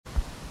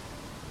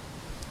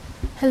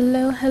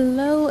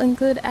Hello, and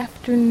good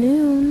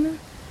afternoon.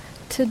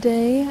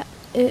 Today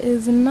it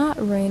is not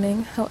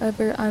raining,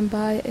 however, I'm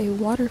by a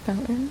water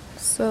fountain,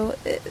 so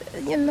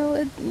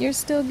you're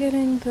still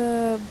getting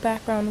the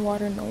background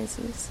water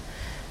noises.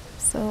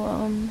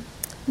 So,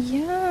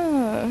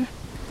 yeah.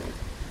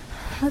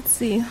 Let's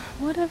see.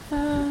 What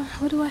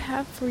do I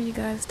have for you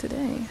guys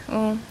today?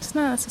 Well, it's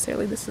not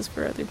necessarily this is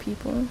for other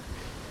people,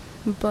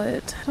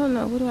 but I don't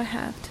know. What do I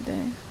have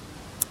today?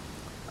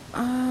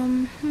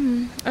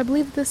 I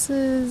believe this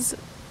is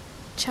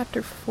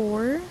chapter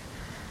 4.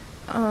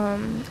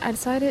 I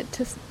decided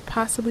to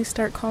possibly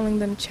start calling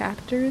them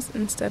chapters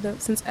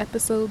since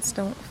episodes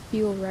don't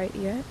feel right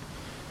yet.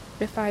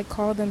 If I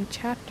call them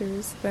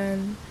chapters,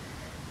 then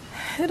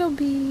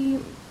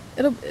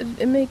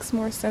it makes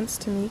more sense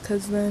to me,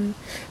 because then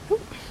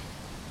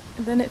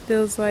it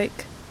feels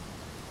like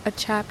a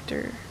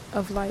chapter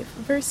of life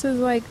versus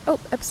like,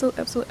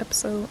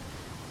 episode.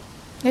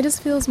 It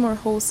just feels more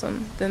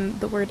wholesome than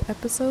the word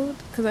episode,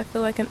 because I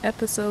feel like an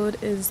episode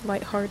is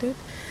lighthearted.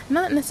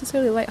 Not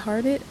necessarily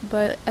lighthearted,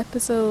 but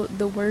episode,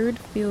 the word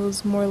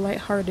feels more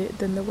lighthearted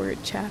than the word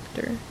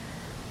chapter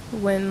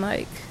when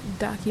like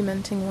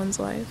documenting one's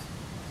life.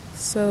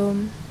 So,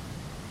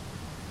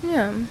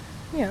 yeah.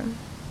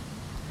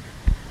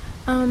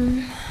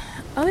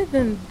 Other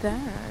than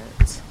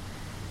that,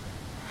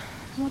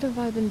 what have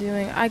I been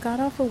doing? I got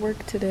off of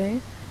work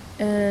today,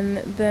 and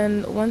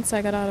then once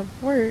I got out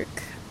of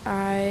work,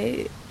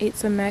 I ate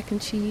some mac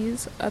and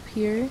cheese up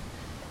here,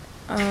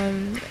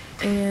 and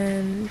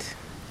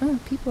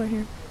people are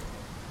here.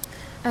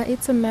 I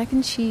ate some mac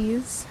and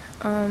cheese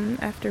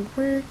after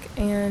work,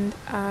 and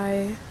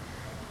I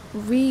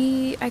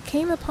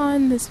came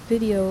upon this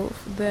video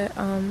that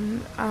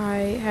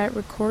I had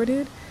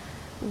recorded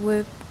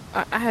with.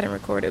 I hadn't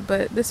recorded,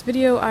 but this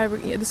video I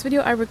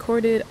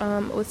recorded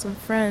with some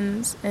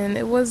friends, and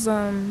it was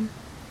a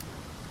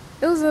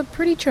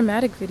pretty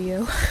traumatic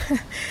video.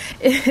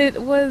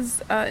 It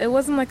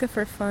wasn't like a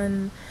for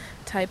fun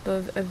type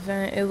of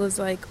event. It was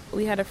like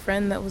we had a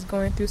friend that was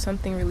going through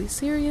something really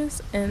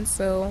serious, and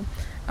so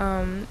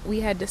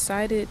we had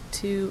decided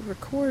to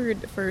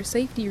record for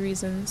safety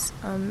reasons,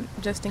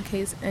 just in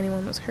case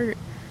anyone was hurt.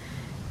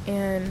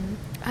 And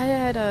I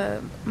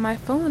had my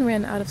phone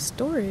ran out of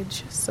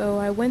storage, so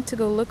I went to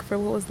go look for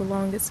what was the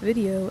longest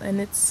video, and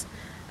it's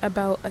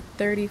about a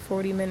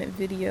 30-40 minute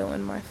video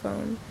on my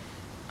phone.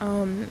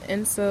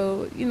 And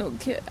so,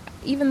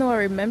 even though I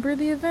remember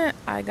the event,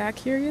 I got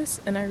curious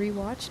and I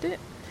rewatched it,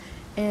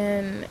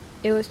 and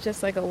it was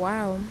just like,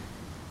 wow,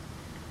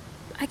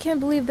 I can't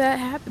believe that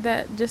happened.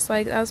 That just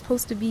like, I was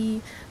supposed to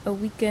be a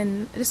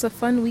weekend, just a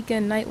fun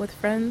weekend night with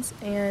friends,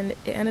 and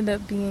it ended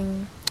up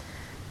being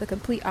the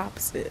complete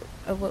opposite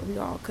of what we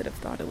all could have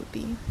thought it would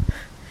be.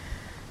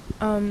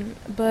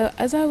 But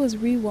as I was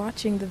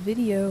rewatching the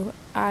video,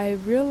 I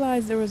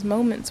realized there was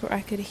moments where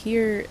I could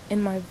hear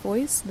in my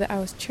voice that I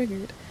was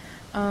triggered.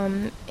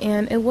 And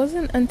it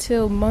wasn't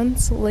until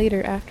months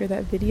later after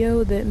that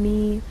video that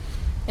me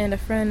and a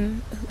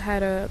friend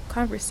had a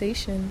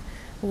conversation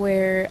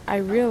where I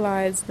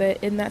realized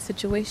that in that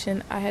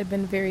situation I had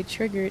been very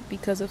triggered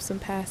because of some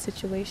past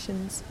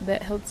situations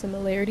that held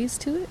similarities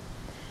to it.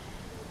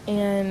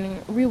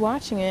 And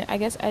rewatching it, I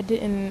guess I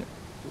didn't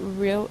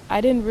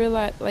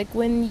realize, like,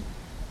 when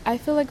I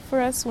feel like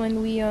for us,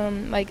 when we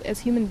like as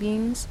human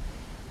beings,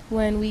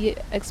 when we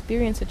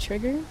experience a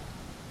trigger,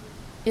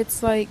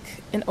 it's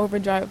like an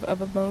overdrive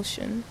of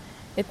emotion.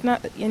 It's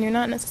not, and you're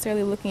not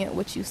necessarily looking at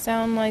what you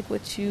sound like,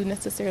 what you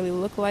necessarily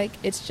look like.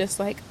 It's just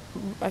like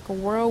a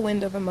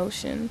whirlwind of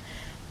emotion.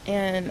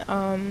 And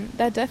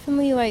that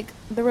definitely, like,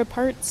 there were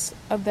parts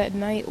of that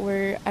night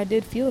where I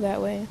did feel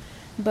that way,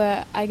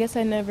 but I guess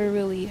I never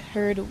really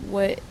heard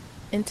what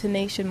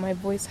intonation my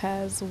voice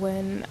has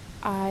when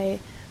I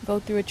go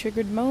through a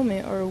triggered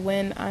moment or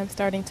when I'm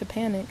starting to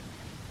panic.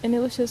 And it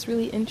was just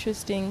really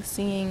interesting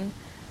seeing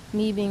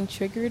me being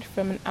triggered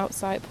from an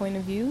outside point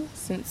of view,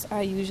 since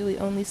I usually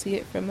only see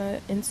it from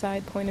an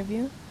inside point of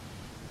view.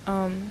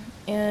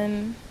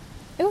 And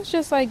it was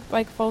just like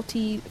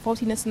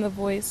faultiness in the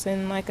voice,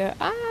 and like a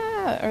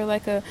or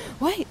like a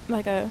wait,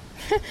 like a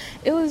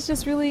it was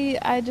just really,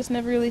 I just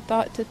never really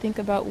thought to think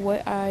about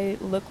what I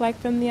look like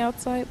from the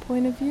outside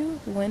point of view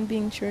when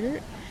being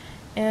triggered,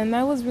 and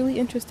that was really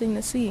interesting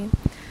to see.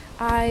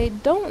 I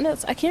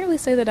can't really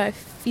say that I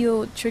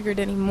feel triggered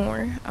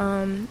anymore.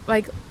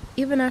 Like,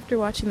 even after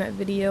watching that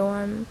video,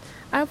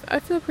 I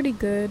feel pretty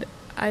good.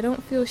 I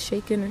don't feel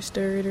shaken or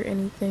stirred or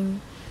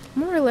anything.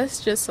 More or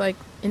less just like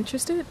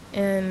interested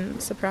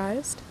and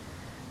surprised.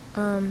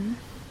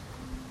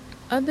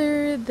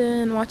 Other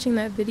than watching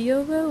that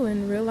video though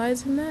and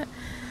realizing that,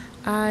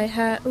 I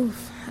had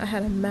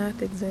a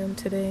math exam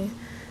today.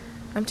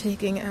 I'm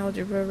taking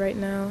algebra right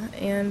now,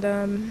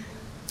 and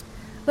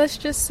let's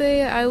just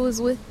say I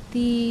was with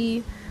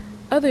the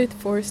other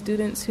 4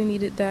 students who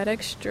needed that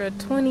extra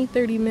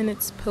 20-30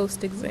 minutes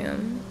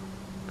post-exam.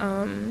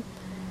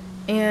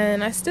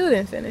 And I still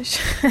didn't finish.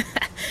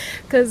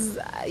 Because,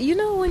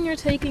 when you're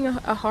taking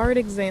a hard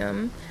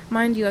exam,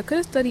 mind you, I could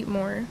have studied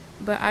more,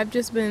 but I've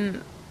just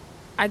been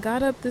I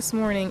got up this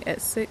morning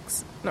at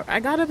 6. No, I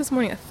got up this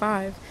morning at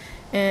 5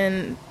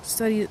 and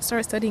started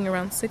studying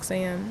around 6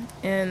 a.m.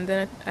 And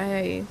then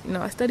I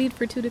studied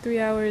for 2 to 3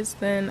 hours.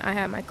 Then I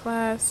had my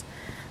class,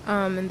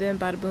 and then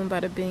bada boom,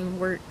 bada bing,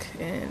 work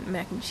and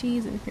mac and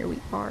cheese, and here we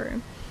are.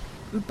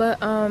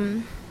 But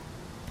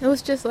it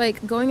was just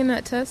like going into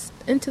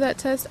that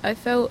test, I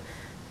felt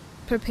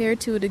prepared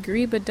to a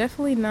degree, but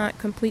definitely not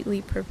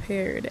completely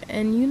prepared.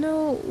 And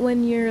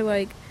when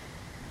you're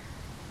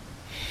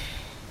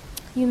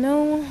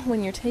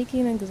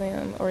taking an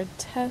exam or a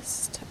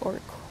test or a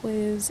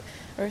quiz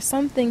or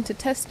something to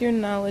test your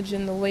knowledge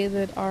in the way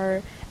that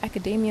our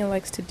academia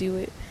likes to do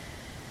it,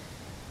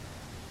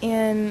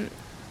 and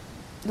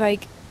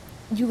like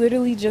you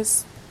literally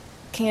just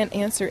can't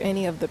answer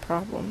any of the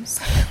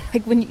problems.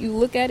 Like when you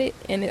look at it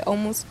and it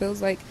almost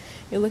feels like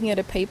you're looking at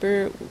a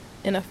paper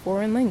in a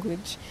foreign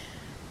language.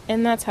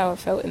 And that's how it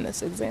felt in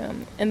this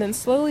exam. And then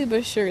slowly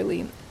but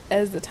surely,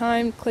 as the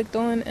time clicked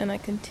on and I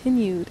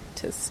continued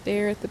to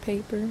stare at the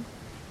paper,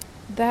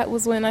 that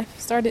was when I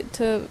started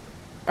to,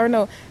 I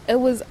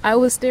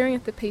was staring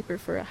at the paper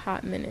for a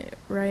hot minute,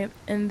 right?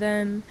 And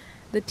then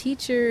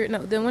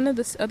then one of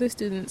the other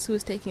students who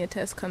was taking a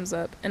test comes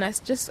up, and I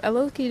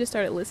low-key just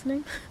started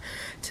listening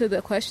to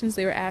the questions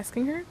they were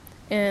asking her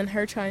and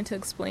her trying to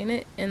explain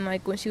it. And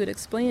like when she would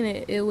explain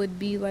it, it would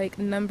be like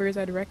numbers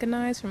I'd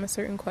recognize from a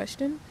certain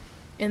question.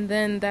 And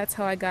then that's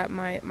how I got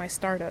my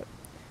startup.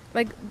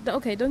 Like,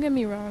 okay, don't get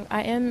me wrong.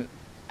 I am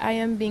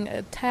being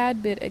a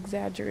tad bit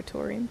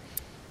exaggeratory,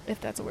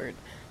 if that's a word.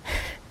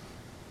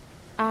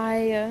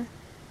 I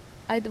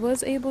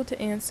was able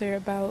to answer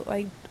about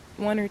like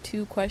 1 or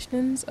 2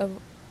 questions of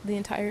the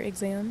entire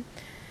exam.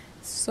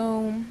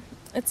 So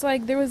it's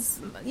like there was,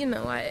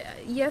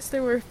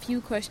 there were a few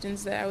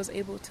questions that I was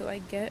able to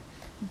like get,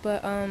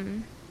 but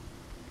while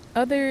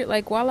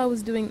I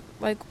was doing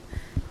like.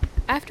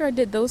 After I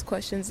did those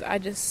questions, I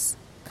just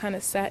kind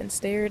of sat and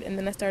stared, and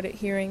then I started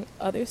hearing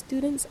other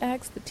students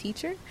ask the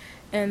teacher,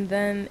 and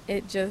then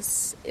it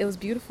was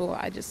beautiful.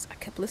 I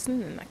kept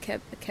listening, and I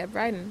kept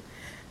writing.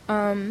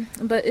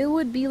 But it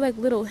would be like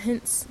little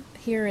hints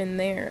here and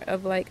there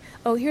of like,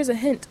 oh, here's a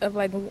hint of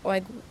like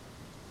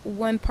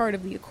one part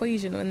of the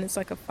equation, and it's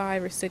like a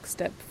 5 or 6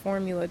 step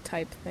formula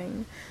type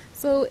thing.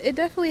 So it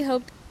definitely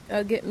helped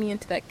get me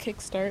into that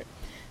kickstart.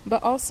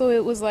 But also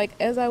it was like,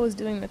 as I was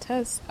doing the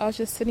test, I was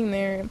just sitting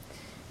there,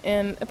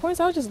 and at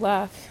points I would just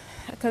laugh,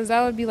 because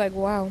I would be like,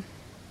 wow,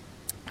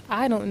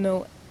 I don't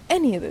know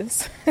any of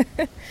this.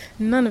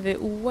 None of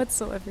it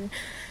whatsoever.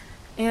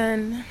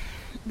 And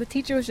the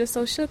teacher was just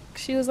so shook.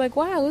 She was like,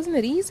 wow, isn't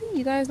it easy?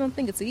 You guys don't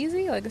think it's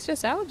easy? Like, it's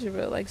just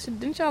algebra. Like,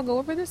 didn't y'all go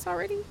over this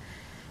already?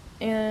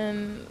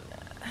 And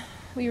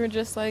we were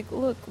just like,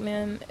 look,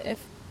 man,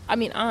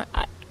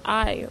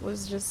 I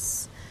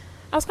was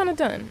kind of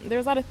done.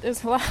 There's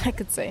a lot I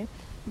could say.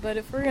 But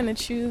if we're going to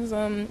choose,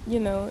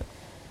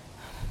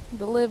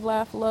 the live,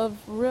 laugh, love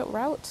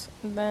route,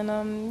 then,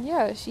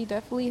 she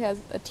definitely has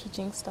a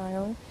teaching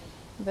style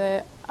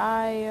that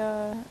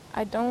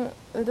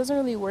it doesn't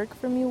really work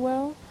for me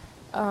well,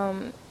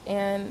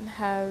 and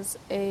has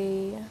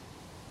a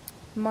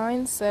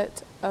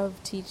mindset of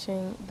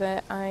teaching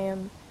that I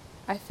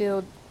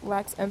feel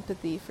lacks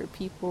empathy for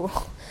people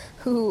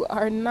who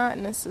are not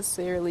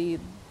necessarily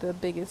the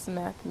biggest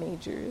math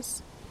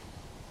majors.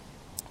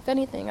 If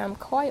anything, I'm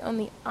quite on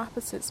the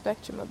opposite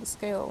spectrum of the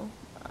scale.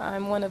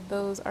 I'm one of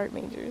those art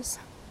majors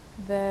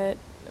that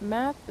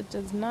math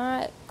does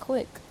not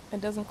click. It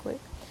doesn't click.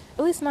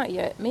 At least not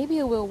yet. Maybe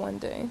it will one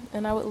day,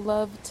 and I would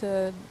love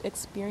to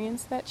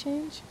experience that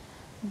change.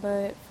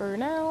 But for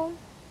now,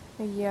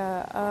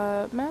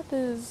 math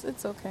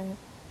it's okay.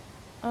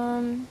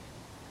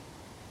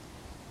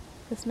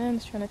 This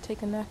man's trying to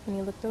take a nap and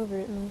he looked over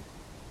at me.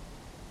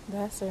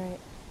 That's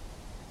alright.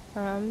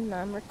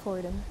 I'm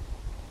recording.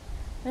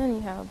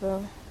 Anyhow,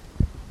 though.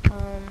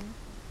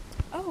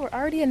 We're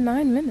already at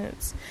 9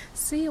 minutes.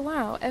 See,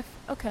 wow.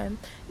 Okay.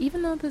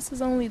 Even though this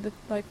is only the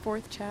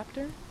 4th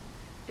chapter,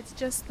 it's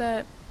just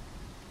that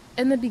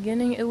in the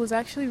beginning it was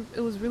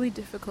really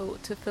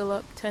difficult to fill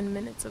up 10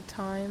 minutes of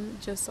time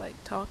just like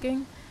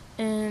talking,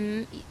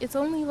 and it's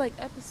only like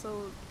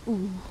episode.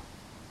 Ooh.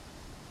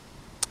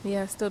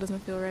 Yeah, it still doesn't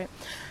feel right.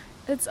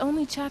 It's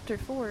only chapter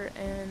 4,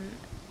 and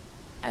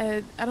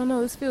I don't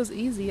know, this feels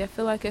easy. I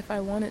feel like if I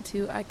wanted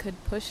to, I could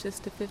push this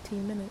to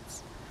 15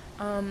 minutes.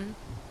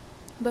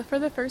 But for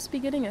the first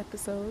beginning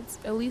episodes,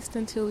 at least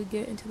until we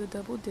get into the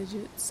double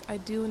digits, I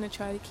do want to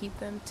try to keep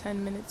them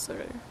 10 minutes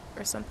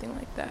or something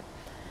like that.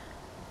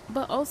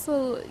 But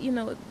also,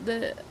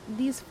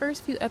 these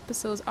first few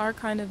episodes are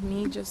kind of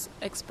me just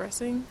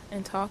expressing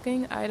and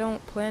talking. I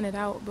don't plan it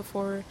out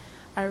before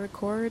I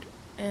record,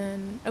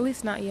 and at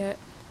least not yet.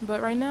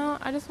 But right now,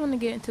 I just want to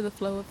get into the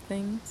flow of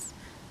things.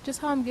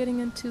 Just how I'm getting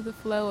into the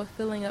flow of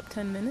filling up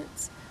 10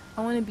 minutes.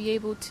 I want to be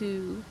able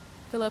to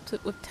fill up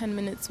with 10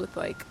 minutes with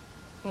like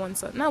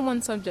not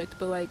one subject,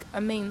 but like a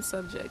main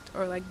subject,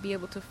 or like be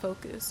able to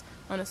focus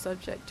on a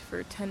subject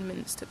for 10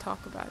 minutes to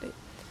talk about it.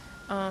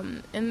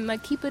 And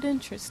like keep it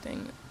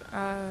interesting.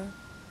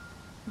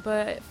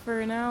 But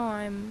for now,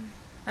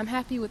 I'm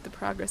happy with the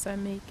progress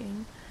I'm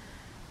making.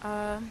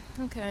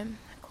 Okay,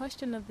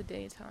 question of the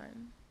day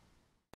time.